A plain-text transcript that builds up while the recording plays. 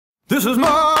This is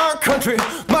my country,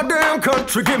 my damn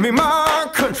country. Give me my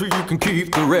country, you can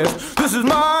keep the rest. This is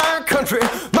my country,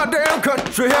 my damn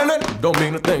country. And it don't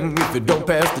mean a thing if it don't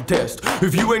pass the test.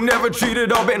 If you ain't never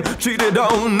cheated or been cheated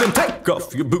on, then take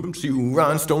off your boots, you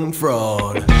rhinestone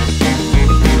fraud.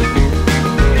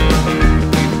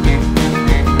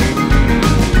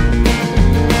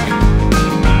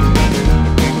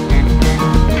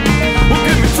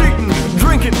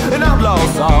 And outlaw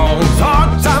songs,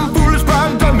 hard time, foolish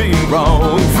pride, done me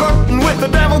wrong. Flirting with the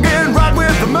devil, getting right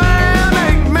with the man.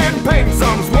 Ain't men paint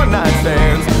songs, one night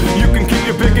stands. You can keep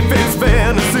your picket fence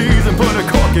fantasies and put a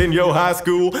cork in your high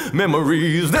school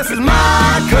memories. This is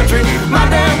my country, my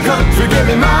damn country. Give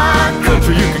me my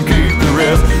country, you can keep the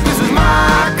rest. This is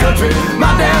my country,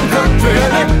 my damn country.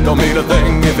 And it don't mean a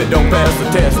thing if it don't pass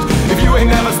the test. If you ain't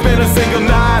never spent a single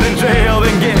night in jail,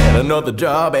 then get another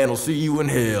job and I'll see you in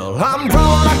hell. I'm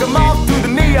drawn like a moth through the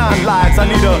neon lights. I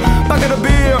need a bucket of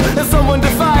beer and someone to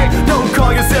fight. Don't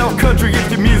call yourself country if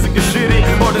your music is shitty,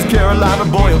 or this Carolina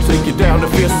boy will take you down to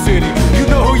Fifth City. You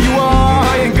know who you are,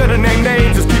 I ain't gonna name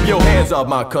names. Just keep your hands off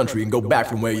my country and go back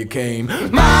from where you came.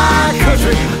 My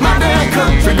country, my damn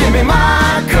country. Give me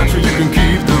my country, you can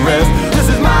keep the rest. This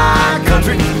is my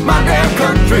country, my damn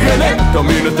country. And it don't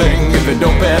mean a thing if it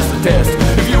don't pass the test.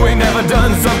 If you ain't never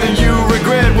done something you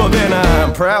regret, well then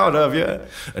I'm proud of you.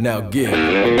 Now get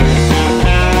it.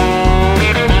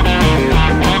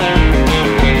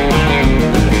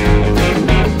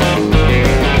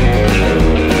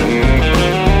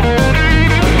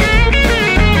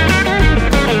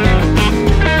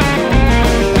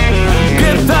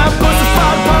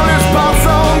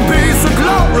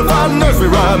 Nursery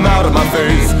rhyme out of my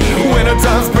face.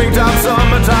 Wintertime, springtime,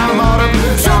 summertime, autumn.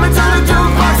 Show me to the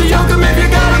jukebox, so yoke 'em if you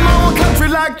got 'em on. Country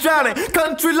like Johnny,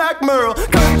 country like Merle,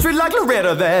 country like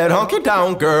Loretta, that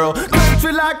honky-tonk girl.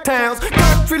 Country like Towns,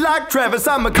 country like Travis.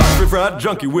 I'm a country fried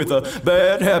junkie with a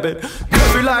bad habit.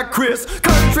 Country like Chris,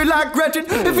 country like Gretchen.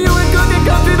 If you ain't cooking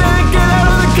country, then get out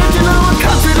of the kitchen. I'm a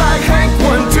country like Hank,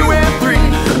 1, 2, and 3.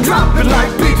 Drop it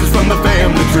like peaches from the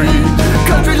family tree.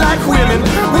 Country like women,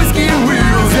 whiskey and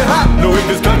wheels. Yeah, I know if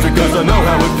it's country cause I know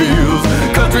how it feels.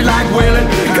 Country like Willie,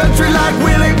 country like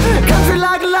Willie. Country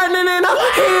like lightning in a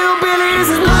hillbilly. This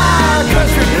is my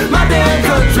country, my damn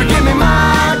country. Give me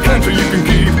my country, you can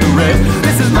keep the rest.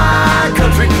 This is my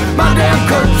country, my damn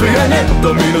country. And it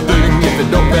don't mean a thing if it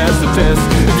don't pass the test.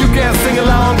 If you can't sing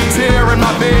along to tear in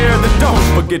my beer, then don't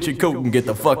forget your coat and get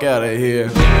the fuck out of here.